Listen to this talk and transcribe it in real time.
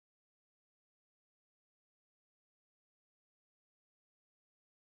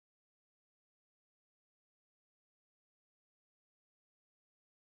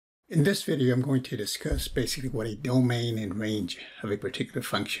In this video, I'm going to discuss basically what a domain and range of a particular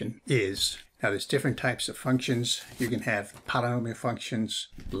function is. Now, there's different types of functions. You can have polynomial functions,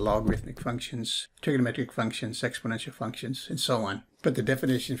 logarithmic functions, trigonometric functions, exponential functions, and so on. But the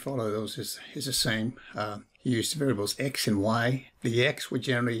definition for all of those is the same. You use the variables x and y. The x would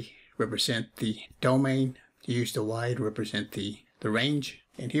generally represent the domain. You use the y to represent the range.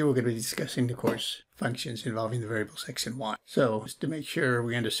 And here we're going to be discussing, of course, functions involving the variables x and y. So, just to make sure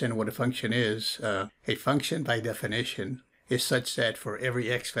we understand what a function is, a function by definition is such that for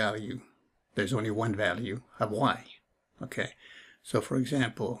every x value, there's only one value of y. Okay, so for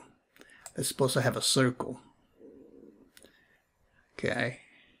example, let's suppose I have a circle. Okay,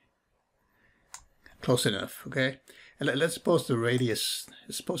 close enough. Okay, and let's suppose the radius.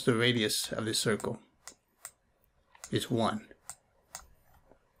 Suppose the radius of this circle is 1.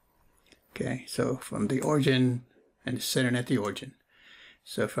 Okay, so from the origin and the center at the origin.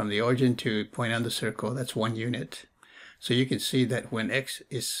 So from the origin to point on the circle, that's 1 unit. So you can see that when x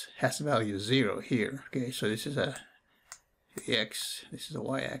has the value 0 here. Okay, so this is the x, this is the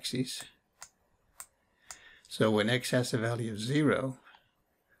y-axis. So when x has the value of 0,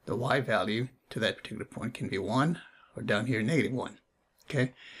 the y value to that particular point can be 1, or down here -1.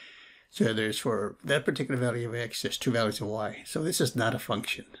 Okay, so there's, for that particular value of x, there's 2 values of y. So this is not a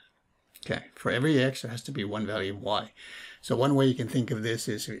function. Okay, for every x, there has to be 1 value of y. So one way you can think of this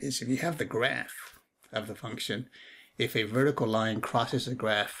is if you have the graph of the function, if a vertical line crosses the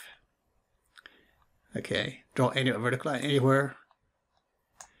graph, okay, draw any vertical line anywhere,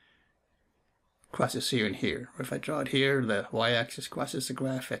 crosses here and here. Or if I draw it here, the y-axis crosses the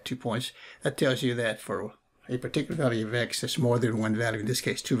graph at 2 points. That tells you that for a particular value of x, there's more than 1 value, in this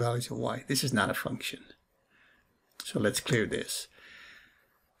case 2 values of y. This is not a function. So let's clear this.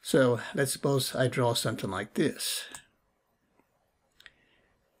 So let's suppose I draw something like this.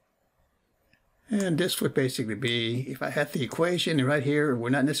 And this would basically be, if I had the equation, and right here, we're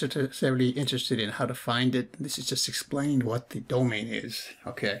not necessarily interested in how to find it. This is just explaining what the domain is.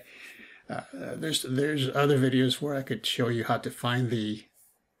 Okay. There's other videos where I could show you how to find the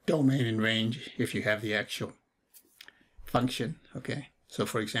domain and range if you have the actual function. Okay. So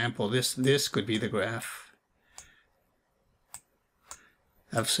for example, this could be the graph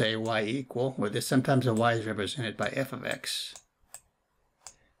of, say, y equal, where this sometimes a y is represented by f of x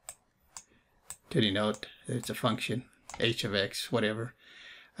to denote that it's a function, h of x, whatever.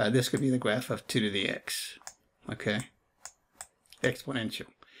 This could be the graph of 2 to the x, okay, exponential.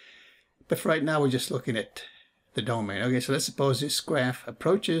 But for right now, we're just looking at the domain. Okay, so let's suppose this graph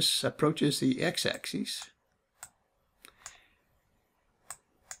approaches the x-axis,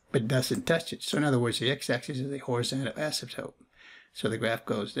 but doesn't touch it. So in other words, the x-axis is a horizontal asymptote. So the graph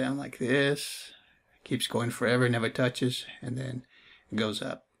goes down like this, keeps going forever, never touches, and then it goes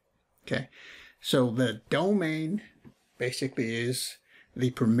up. Okay, so the domain basically is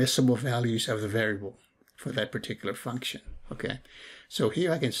the permissible values of the variable for that particular function. Okay, so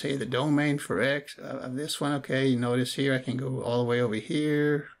here I can say the domain for x of this one. Okay, you notice here I can go all the way over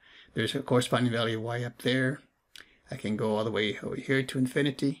here. There's a corresponding value of y up there. I can go all the way over here to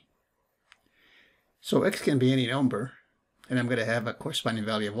infinity. So x can be any number, and I'm going to have a corresponding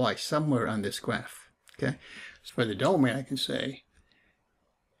value of y somewhere on this graph. Okay, so for the domain, I can say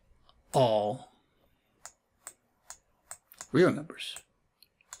all real numbers.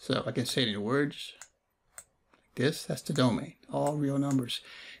 So I can say it in words like this. That's the domain, all real numbers.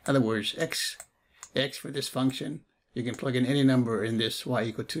 In other words, x for this function, you can plug in any number in this y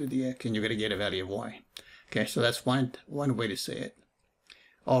equal 2 to the x, and you're going to get a value of y. Okay, so that's one way to say it,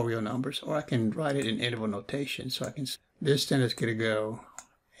 all real numbers. Or I can write it in interval notation. So I can, this then is going to go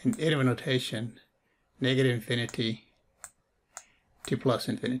in interval notation, negative infinity to plus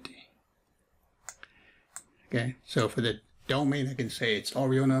infinity. Okay, so for the domain, I can say it's all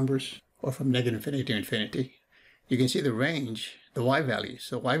real numbers, or from negative infinity to infinity. You can see the range, the y value.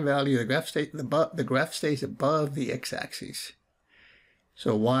 So y value, the graph stays above the x-axis.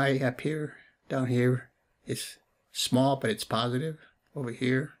 So y up here, down here, is small, but it's positive. Over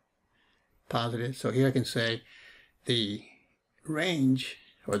here, positive. So here I can say the range,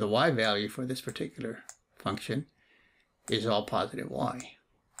 or the y value for this particular function, is all positive y.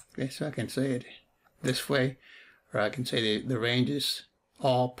 Okay, so I can say it this way, or I can say the range is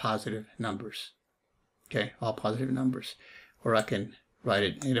all positive numbers. Okay, all positive numbers. Or I can write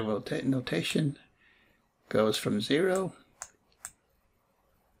it in interval notation, goes from 0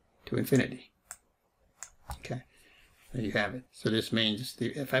 to infinity. Okay, there you have it. So this means,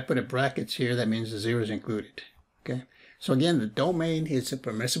 if I put a brackets here, that means the 0 is included. Okay, so again, the domain is the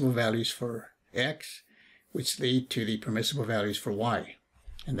permissible values for x, which lead to the permissible values for y.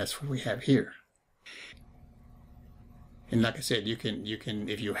 And that's what we have here. And like I said, you can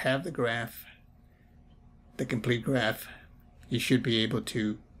if you have the graph, the complete graph, you should be able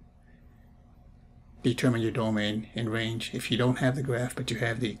to determine your domain and range. If you don't have the graph, but you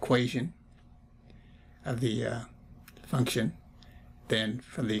have the equation of the function, then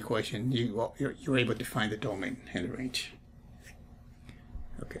from the equation you're able to find the domain and the range.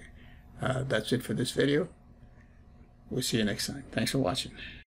 Okay, that's it for this video. We'll see you next time. Thanks for watching.